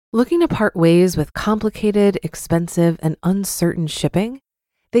Looking to part ways with complicated, expensive, and uncertain shipping?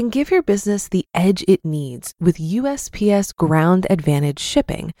 Then give your business the edge it needs with USPS Ground Advantage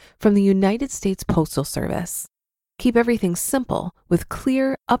shipping from the United States Postal Service. Keep everything simple with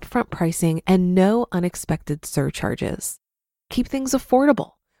clear, upfront pricing and no unexpected surcharges. Keep things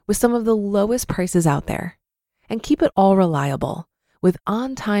affordable with some of the lowest prices out there. And keep it all reliable with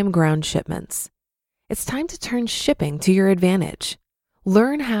on-time ground shipments. It's time to turn shipping to your advantage.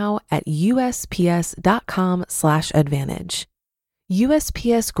 Learn how at USPS.com/advantage.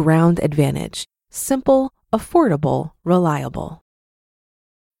 USPS Ground Advantage. Simple, affordable, reliable.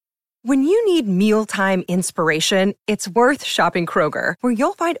 When you need mealtime inspiration, it's worth shopping Kroger, where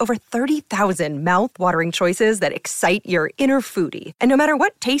you'll find over 30,000 mouth-watering choices that excite your inner foodie. And no matter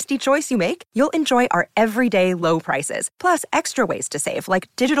what tasty choice you make, you'll enjoy our everyday low prices, plus extra ways to save, like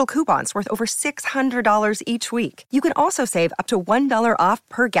digital coupons worth over $600 each week. You can also save up to $1 off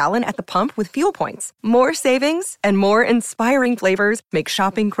per gallon at the pump with fuel points. More savings and more inspiring flavors make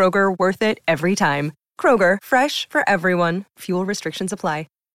shopping Kroger worth it every time. Kroger, fresh for everyone. Fuel restrictions apply.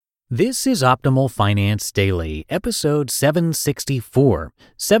 This is Optimal Finance Daily, episode 764,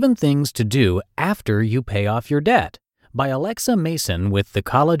 7 Things to Do After You Pay Off Your Debt, by Alexa Mason with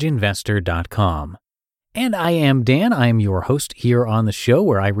thecollegeinvestor.com. And I am Dan. I am your host here on the show,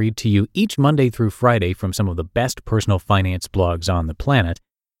 where I read to you each Monday through Friday from some of the best personal finance blogs on the planet.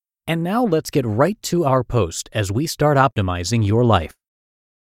 And now let's get right to our post as we start optimizing your life.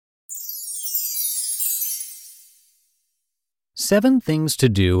 7 Things to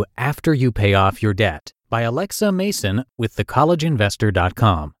Do After You Pay Off Your Debt, by Alexa Mason with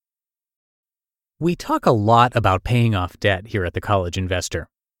thecollegeinvestor.com. We talk a lot about paying off debt here at The College Investor.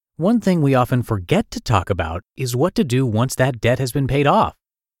 One thing we often forget to talk about is what to do once that debt has been paid off.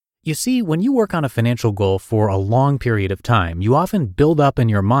 You see, when you work on a financial goal for a long period of time, you often build up in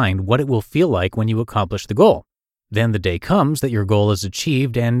your mind what it will feel like when you accomplish the goal. Then the day comes that your goal is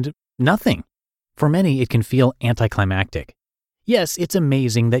achieved and nothing. For many, it can feel anticlimactic. Yes, it's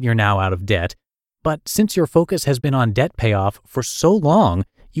amazing that you're now out of debt, but since your focus has been on debt payoff for so long,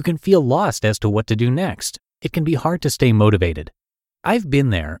 you can feel lost as to what to do next. It can be hard to stay motivated. I've been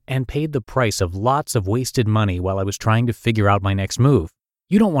there and paid the price of lots of wasted money while I was trying to figure out my next move.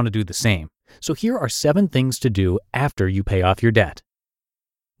 You don't want to do the same. So here are 7 things to do after you pay off your debt.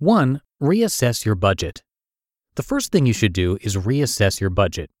 1. Reassess your budget. The first thing you should do is reassess your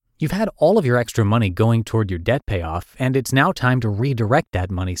budget. You've had all of your extra money going toward your debt payoff, and it's now time to redirect that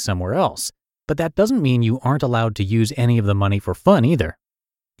money somewhere else. But that doesn't mean you aren't allowed to use any of the money for fun either.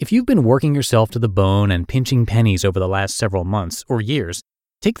 If you've been working yourself to the bone and pinching pennies over the last several months or years,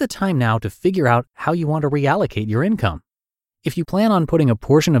 take the time now to figure out how you want to reallocate your income. If you plan on putting a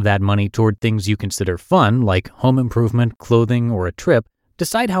portion of that money toward things you consider fun, like home improvement, clothing, or a trip,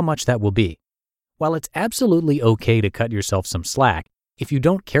 decide how much that will be. While it's absolutely okay to cut yourself some slack, if you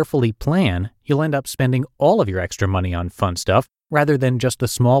don't carefully plan, you'll end up spending all of your extra money on fun stuff rather than just the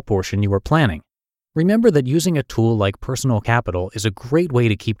small portion you were planning. Remember that using a tool like Personal Capital is a great way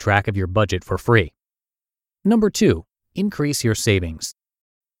to keep track of your budget for free. Number 2, increase your savings.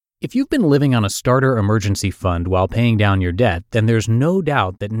 If you've been living on a starter emergency fund while paying down your debt, then there's no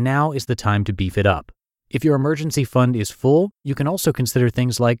doubt that now is the time to beef it up. If your emergency fund is full, you can also consider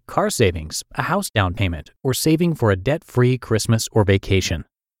things like car savings, a house down payment, or saving for a debt-free Christmas or vacation.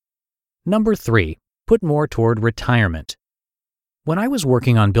 Number 3, put more toward retirement. When I was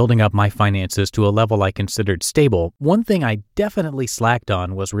working on building up my finances to a level I considered stable, one thing I definitely slacked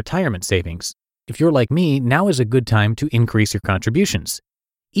on was retirement savings. If you're like me, now is a good time to increase your contributions.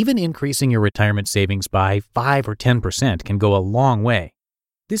 Even increasing your retirement savings by 5 or 10% can go a long way.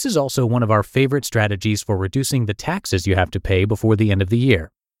 This is also one of our favorite strategies for reducing the taxes you have to pay before the end of the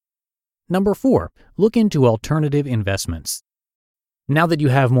year. Number 4, look into alternative investments. Now that you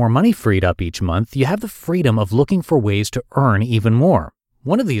have more money freed up each month, you have the freedom of looking for ways to earn even more.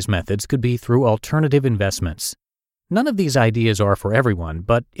 One of these methods could be through alternative investments. None of these ideas are for everyone,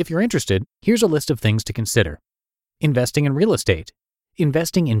 but if you're interested, here's a list of things to consider. Investing in real estate,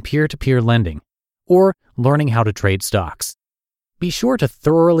 investing in peer-to-peer lending, or learning how to trade stocks. Be sure to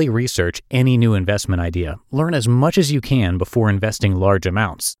thoroughly research any new investment idea. Learn as much as you can before investing large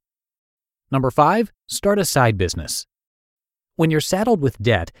amounts. Number 5, start a side business. When you're saddled with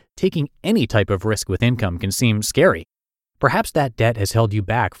debt, taking any type of risk with income can seem scary. Perhaps that debt has held you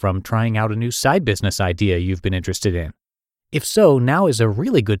back from trying out a new side business idea you've been interested in. If so, now is a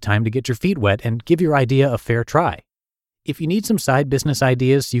really good time to get your feet wet and give your idea a fair try. If you need some side business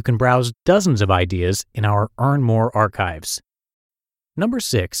ideas, you can browse dozens of ideas in our Earn More archives. Number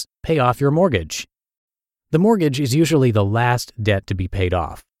 6, pay off your mortgage. The mortgage is usually the last debt to be paid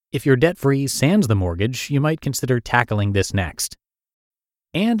off. If you're debt-free sans the mortgage, you might consider tackling this next.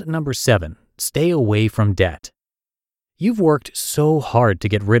 And number 7, stay away from debt. You've worked so hard to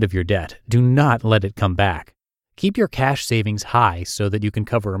get rid of your debt. Do not let it come back. Keep your cash savings high so that you can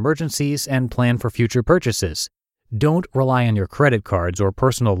cover emergencies and plan for future purchases. Don't rely on your credit cards or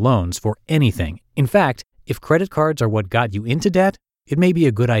personal loans for anything. In fact, if credit cards are what got you into debt, it may be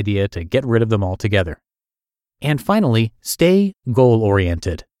a good idea to get rid of them altogether. And finally, stay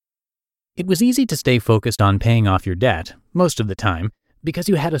goal-oriented. It was easy to stay focused on paying off your debt, most of the time, because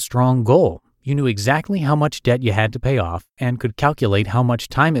you had a strong goal. You knew exactly how much debt you had to pay off and could calculate how much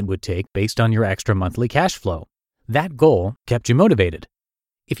time it would take based on your extra monthly cash flow. That goal kept you motivated.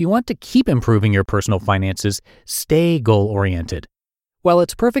 If you want to keep improving your personal finances, stay goal-oriented. While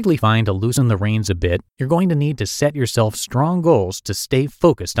it's perfectly fine to loosen the reins a bit, you're going to need to set yourself strong goals to stay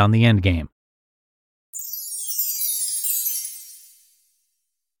focused on the end game.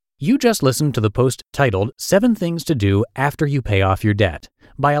 You just listened to the post titled 7 Things to Do After You Pay Off Your Debt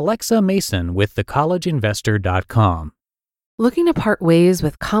by Alexa Mason with thecollegeinvestor.com. Looking to part ways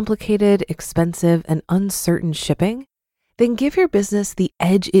with complicated, expensive, and uncertain shipping? Then give your business the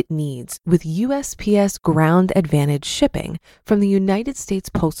edge it needs with USPS Ground Advantage shipping from the United States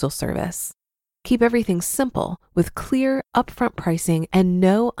Postal Service. Keep everything simple with clear, upfront pricing and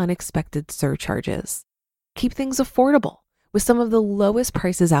no unexpected surcharges. Keep things affordable with some of the lowest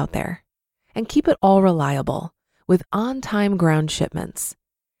prices out there. And keep it all reliable with on-time ground shipments.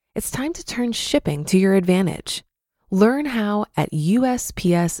 It's time to turn shipping to your advantage. Learn how at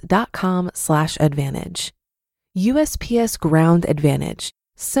USPS.com/advantage. USPS Ground Advantage.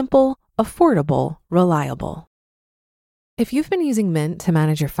 Simple, affordable, reliable. If you've been using Mint to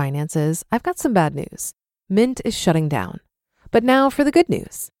manage your finances, I've got some bad news. Mint is shutting down. But now for the good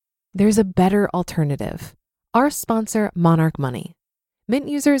news. There's a better alternative. Our sponsor, Monarch Money. Mint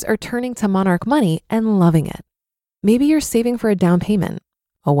users are turning to Monarch Money and loving it. Maybe you're saving for a down payment,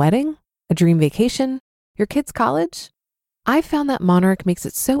 a wedding, a dream vacation, your kids' college. I've found that Monarch makes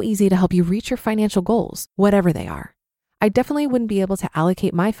it so easy to help you reach your financial goals, whatever they are. I definitely wouldn't be able to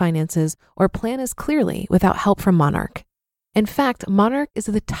allocate my finances or plan as clearly without help from Monarch. In fact, Monarch is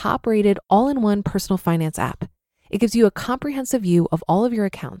the top-rated all-in-one personal finance app. It gives you a comprehensive view of all of your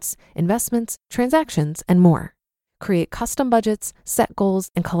accounts, investments, transactions, and more. Create custom budgets, set goals,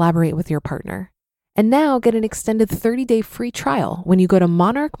 and collaborate with your partner. And now get an extended 30-day free trial when you go to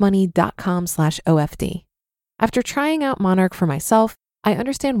monarchmoney.com/OFD. After trying out Monarch for myself, I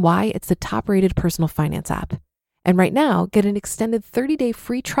understand why it's the top-rated personal finance app. And right now, get an extended 30-day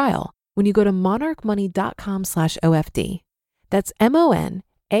free trial when you go to monarchmoney.com/OFD. That's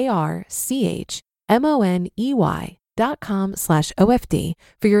monarchmoney.com/OFD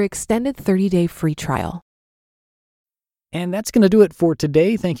for your extended 30-day free trial. And that's going to do it for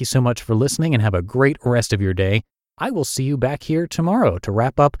today. Thank you so much for listening and have a great rest of your day. I will see you back here tomorrow to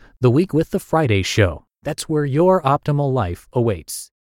wrap up the week with the Friday show. That's where your optimal life awaits.